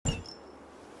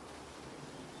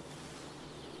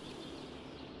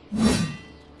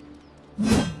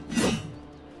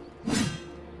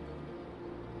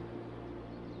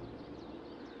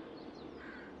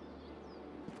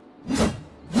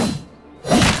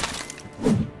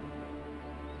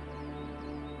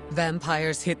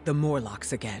Vampires hit the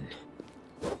Morlocks again.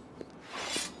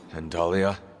 And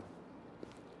Dahlia?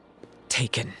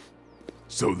 Taken.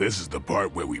 So this is the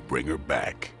part where we bring her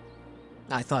back.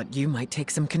 I thought you might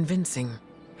take some convincing.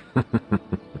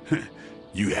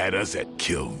 You had us at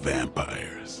kill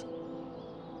vampires.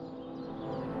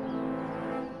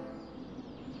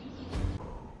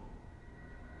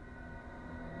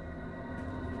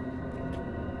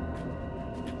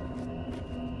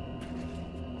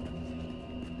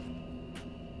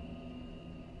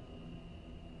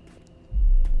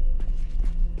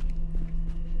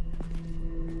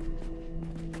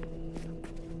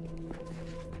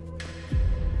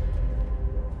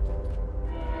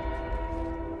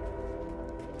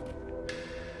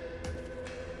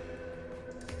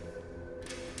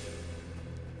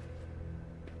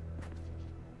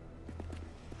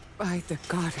 By the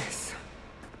goddess.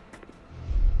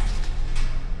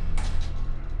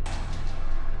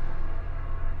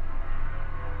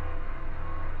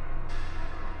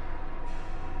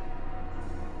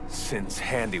 Sin's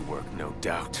handiwork, no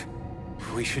doubt.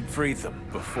 We should free them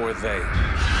before they...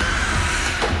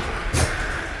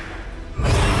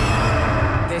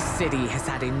 This city has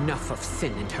had enough of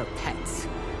Sin and her pets.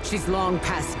 She's long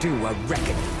past due a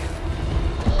reckoning.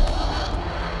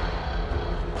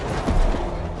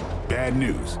 Bad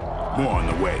news. More on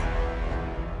the way.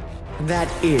 That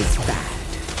is bad.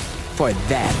 For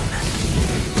them.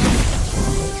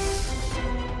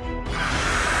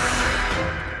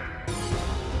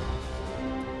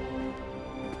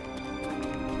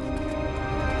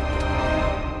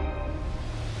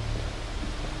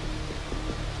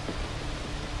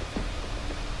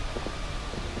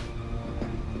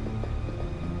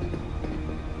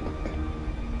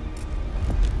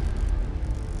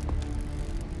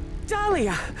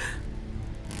 Dahlia!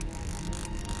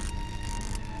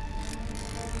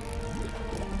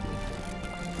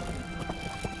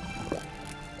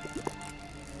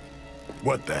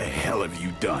 What the hell have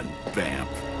you done, vamp?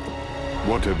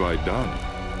 What have I done?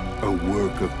 A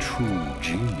work of true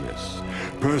genius.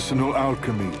 Personal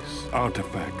alchemies,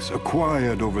 artifacts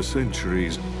acquired over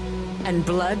centuries. And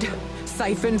blood?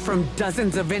 Siphoned from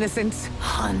dozens of innocents?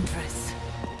 Hundreds.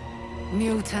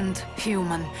 Mutant,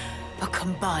 human, a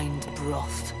combined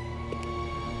broth.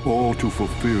 All to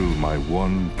fulfill my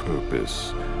one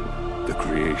purpose. The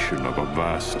creation of a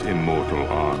vast immortal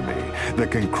army that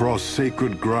can cross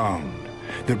sacred ground,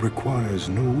 that requires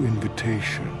no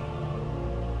invitation.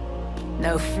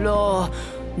 No flaw,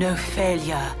 no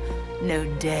failure, no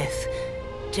death.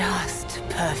 Just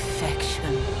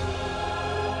perfection.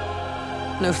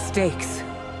 No stakes.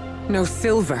 No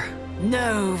silver.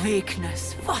 No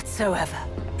weakness whatsoever.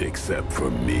 Except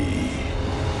for me.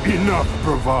 Enough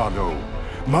bravado!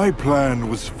 My plan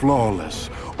was flawless.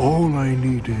 All I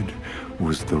needed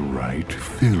was the right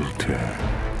filter.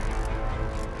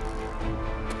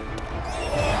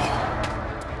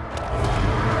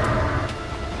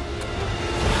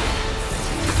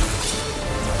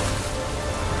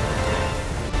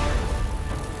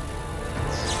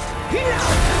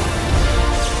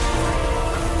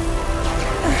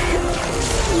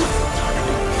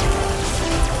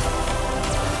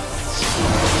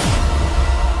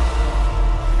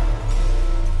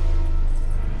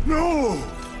 No!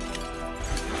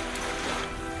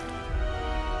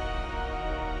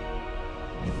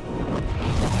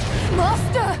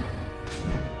 Master!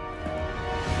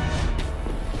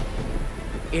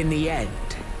 In the end,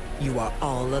 you are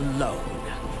all alone.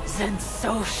 Then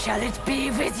so shall it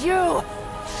be with you!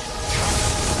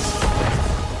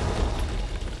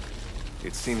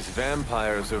 It seems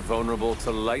vampires are vulnerable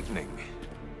to lightning.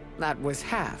 That was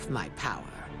half my power.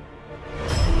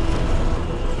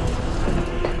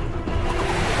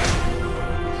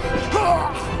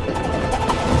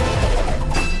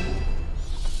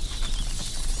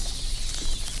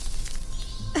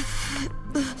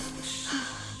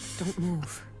 Don't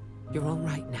move. You're all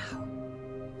right now.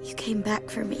 You came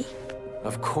back for me.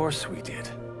 Of course we did.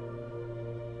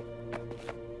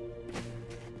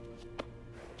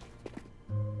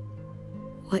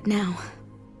 What now?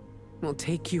 We'll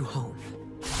take you home.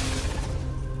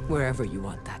 Wherever you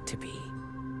want that to be.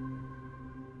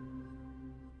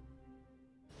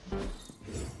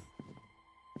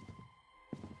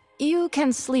 You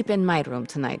can sleep in my room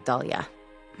tonight, Dahlia.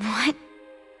 What?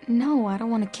 No, I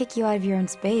don't want to kick you out of your own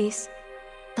space.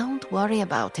 Don't worry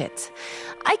about it.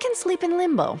 I can sleep in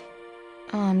limbo.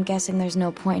 Oh, I'm guessing there's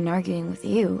no point in arguing with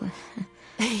you.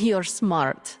 You're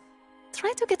smart.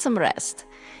 Try to get some rest.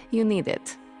 You need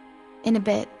it. In a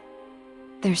bit.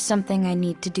 There's something I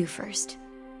need to do first.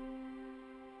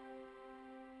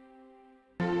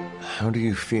 How do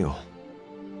you feel?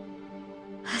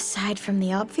 Aside from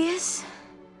the obvious,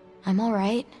 I'm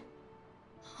alright.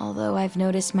 Although I've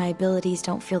noticed my abilities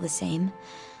don't feel the same.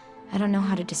 I don't know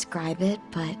how to describe it,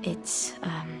 but it's,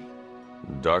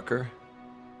 Darker?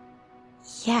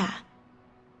 yeah.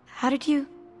 How did you...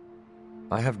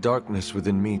 I have darkness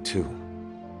within me, too.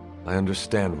 I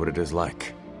understand what it is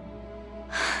like.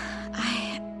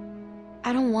 I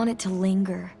don't want it to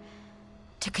linger,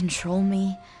 to control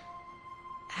me.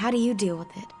 How do you deal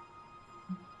with it?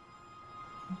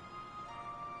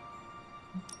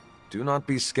 Do not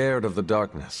be scared of the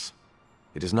darkness.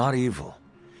 It is not evil.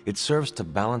 It serves to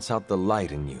balance out the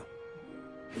light in you.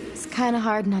 It's kinda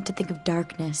hard not to think of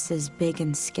darkness as big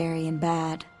and scary and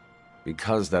bad.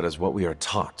 Because that is what we are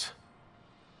taught.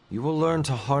 You will learn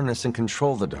to harness and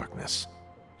control the darkness,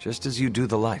 just as you do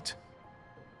the light.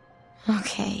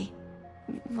 Okay.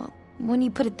 Well, when you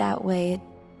put it that way, it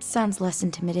sounds less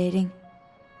intimidating.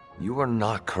 You are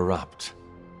not corrupt,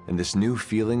 and this new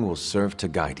feeling will serve to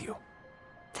guide you.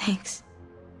 Thanks.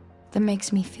 That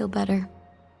makes me feel better.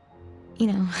 You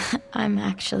know, I'm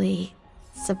actually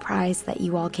surprised that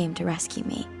you all came to rescue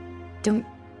me. Don't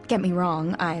get me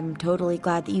wrong, I'm totally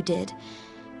glad that you did.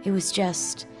 It was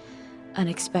just...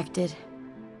 unexpected.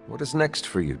 What is next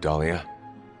for you, Dahlia?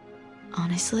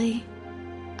 Honestly,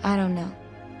 I don't know.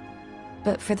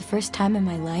 But for the first time in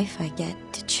my life, I get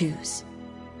to choose.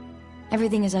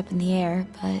 Everything is up in the air,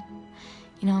 but,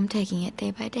 you know, I'm taking it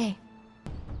day by day.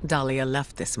 Dahlia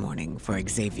left this morning for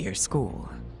Xavier's school.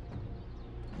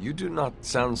 You do not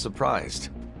sound surprised.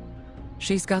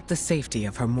 She's got the safety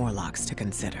of her Morlocks to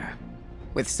consider.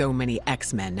 With so many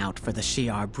X-Men out for the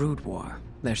Shi'ar Brood War,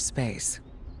 there's space.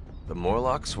 The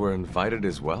Morlocks were invited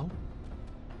as well?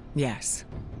 Yes.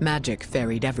 Magic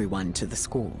ferried everyone to the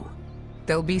school.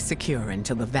 They'll be secure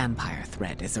until the vampire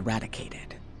threat is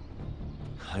eradicated.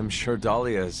 I'm sure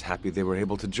Dahlia is happy they were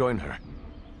able to join her.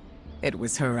 It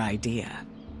was her idea.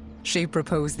 She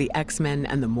proposed the X-Men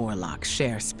and the Morlocks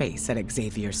share space at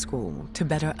Xavier's school to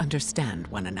better understand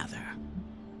one another.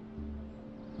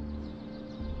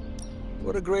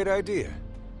 What a great idea.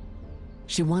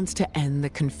 She wants to end the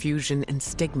confusion and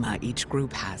stigma each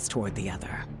group has toward the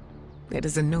other. It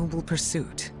is a noble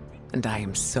pursuit, and I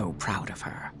am so proud of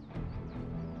her.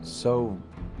 So,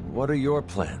 what are your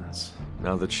plans,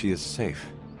 now that she is safe?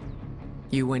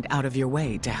 You went out of your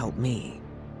way to help me.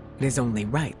 It is only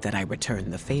right that I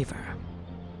return the favor.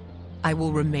 I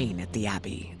will remain at the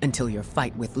Abbey until your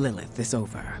fight with Lilith is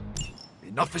over.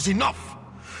 Enough is enough!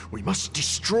 We must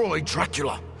destroy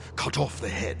Dracula, cut off the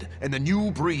head, and the new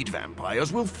breed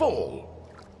vampires will fall.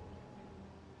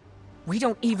 We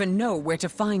don't even know where to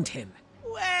find him.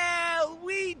 Well,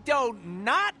 we don't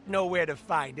not know where to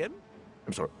find him.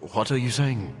 I'm sorry, what are you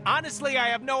saying? Honestly, I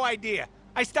have no idea.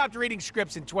 I stopped reading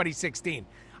scripts in 2016.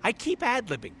 I keep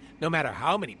ad-libbing, no matter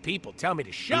how many people tell me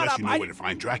to shut Unless up. you know where to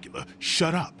find Dracula,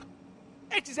 shut up.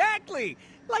 Exactly!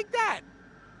 Like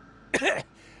that!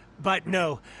 But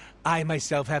no, I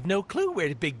myself have no clue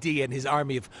where Big D and his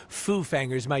army of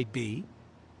foo-fangers might be.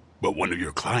 But one of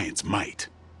your clients might.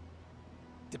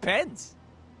 Depends.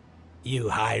 You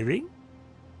hiring?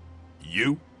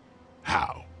 You?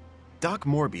 How? Doc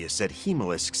Morbius said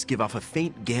hemolisks give off a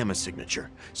faint gamma signature,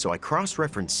 so I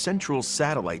cross-referenced central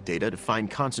satellite data to find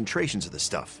concentrations of the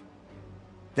stuff.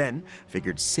 Then,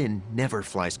 figured Sin never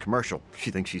flies commercial. She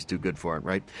thinks she's too good for it,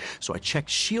 right? So I checked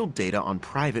SHIELD data on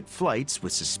private flights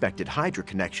with suspected Hydra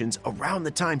connections around the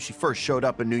time she first showed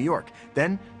up in New York,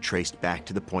 then traced back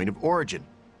to the point of origin.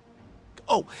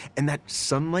 Oh, and that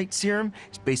sunlight serum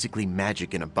is basically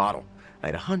magic in a bottle. I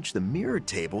had a hunch the mirror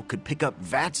table could pick up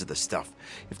vats of the stuff.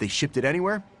 If they shipped it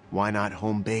anywhere, why not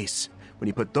home base? When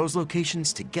you put those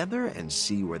locations together and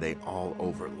see where they all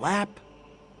overlap...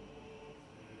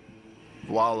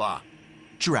 voila.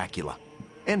 Dracula.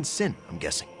 And Sin, I'm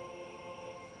guessing.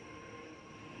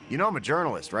 You know I'm a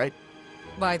journalist, right?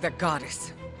 By the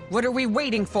goddess, what are we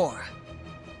waiting for?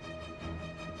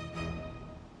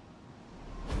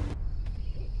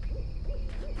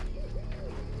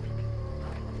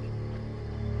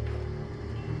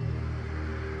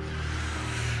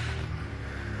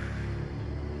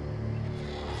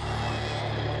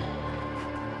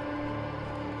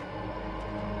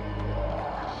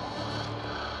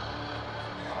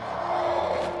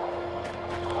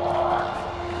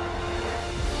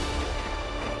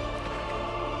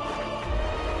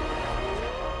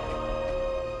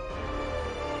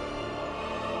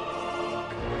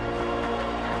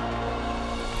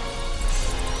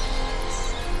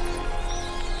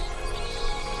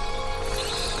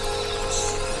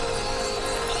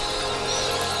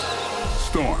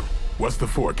 Storm, what's the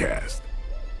forecast?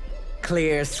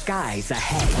 Clear skies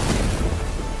ahead.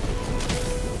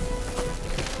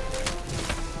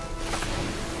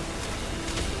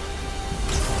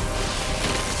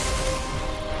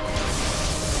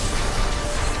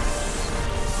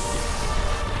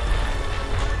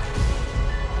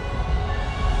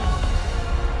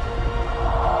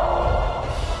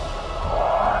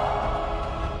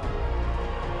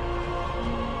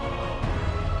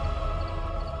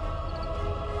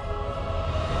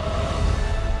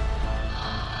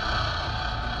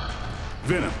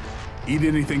 Venom, eat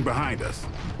anything behind us.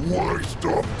 Why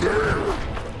stop there?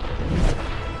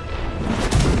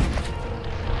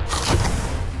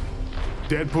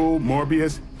 Deadpool,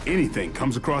 Morbius, anything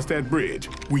comes across that bridge.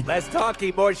 Less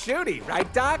talky, more shooty,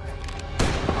 right, Doc?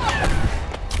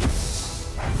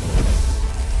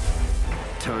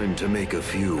 Time to make a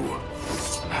few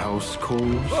house calls.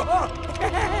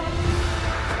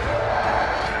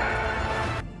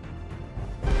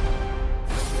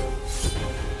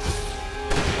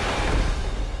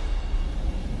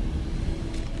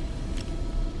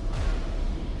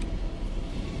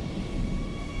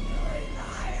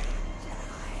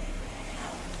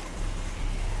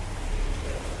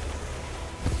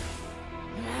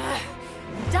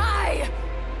 Die!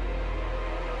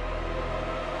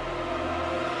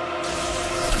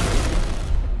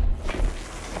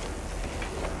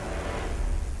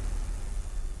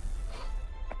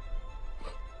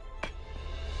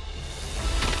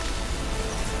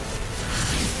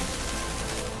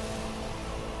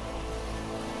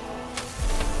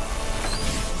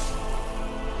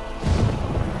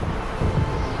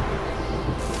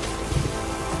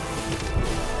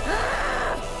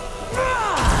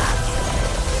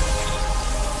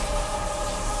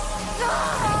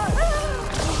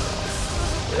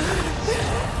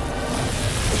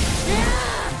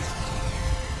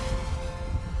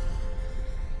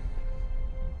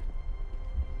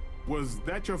 Was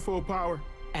that your full power?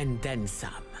 And then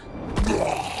some.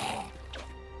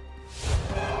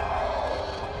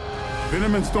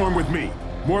 Venom and Storm with me.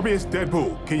 Morbius,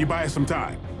 Deadpool, can you buy us some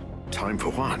time? Time for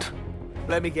what?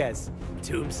 Let me guess.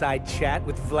 Tombside chat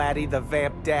with Vladdy the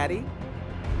Vamp Daddy?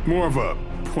 More of a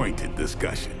pointed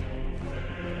discussion.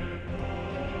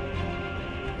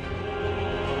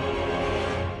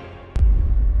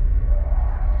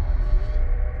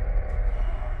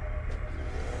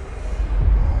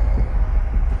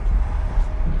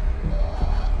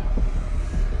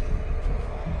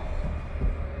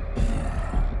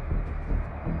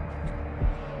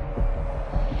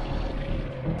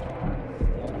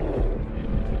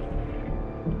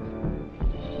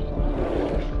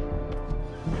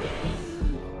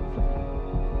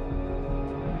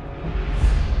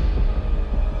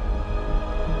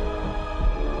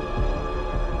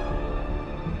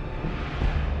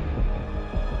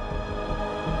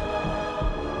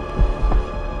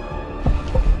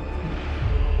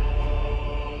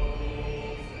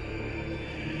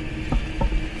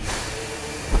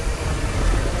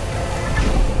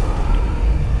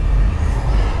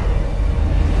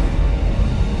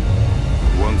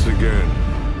 Once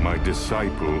again, my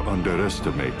disciple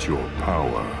underestimates your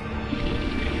power.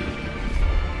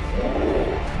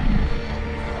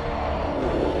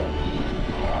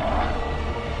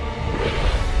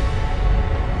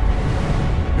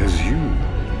 As you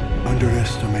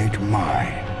underestimate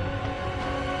mine.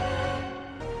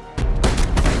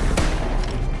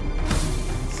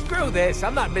 Screw this,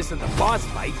 I'm not missing the boss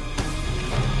fight.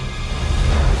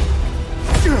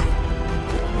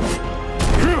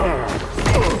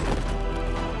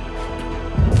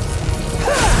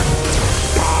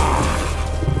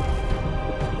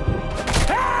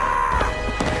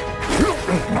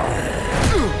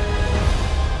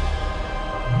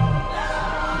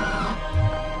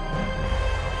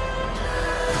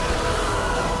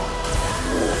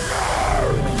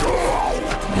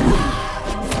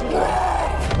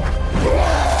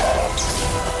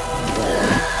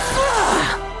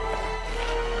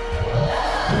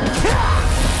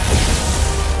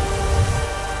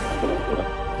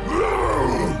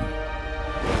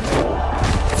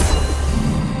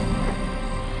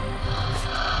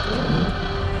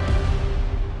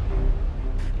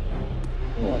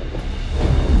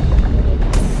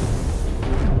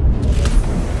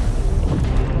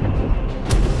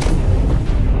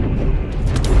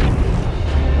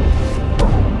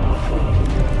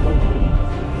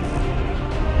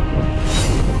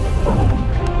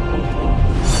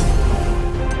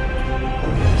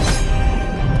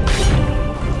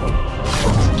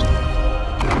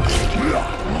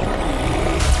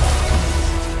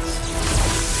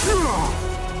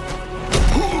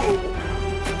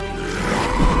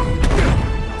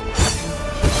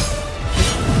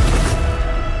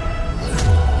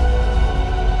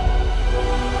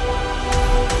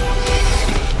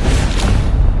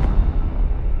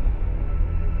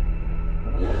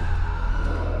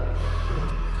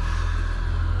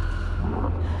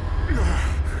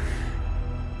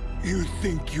 You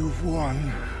think you've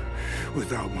won?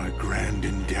 Without my grand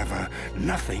endeavor,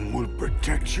 nothing will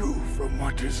protect you from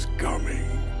what is coming.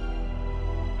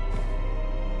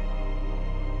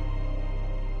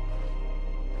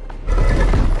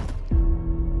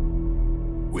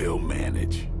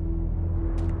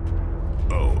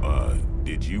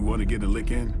 Did you want to get a lick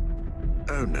in?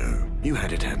 Oh no, you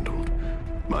had it handled.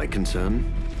 My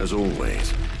concern, as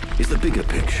always, is the bigger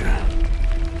picture.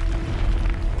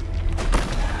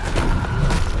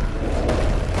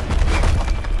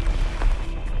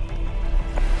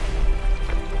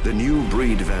 The new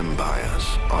breed vampires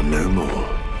are no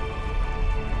more.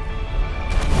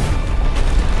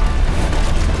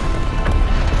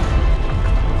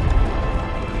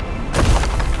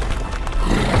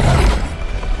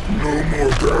 No more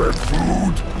bad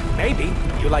food. Maybe.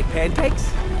 You like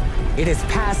pancakes? It is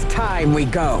past time we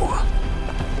go.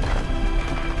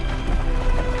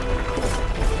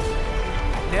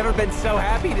 Never been so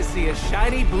happy to see a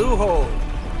shiny blue hole.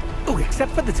 Oh,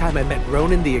 except for the time I met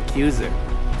Ronan the Accuser.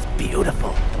 It's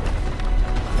beautiful.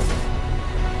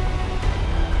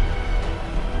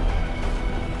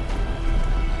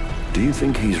 Do you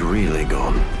think he's really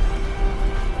gone?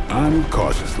 I'm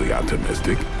cautiously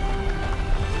optimistic.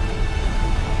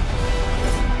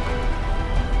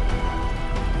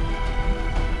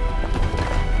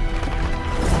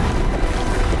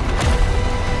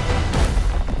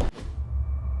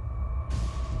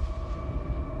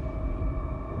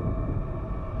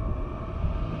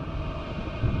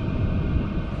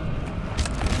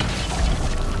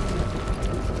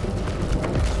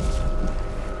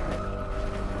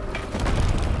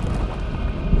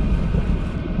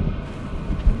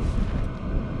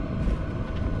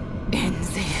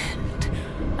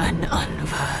 An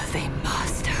unworthy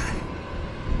master.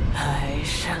 I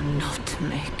shall not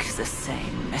make the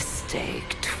same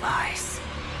mistake twice.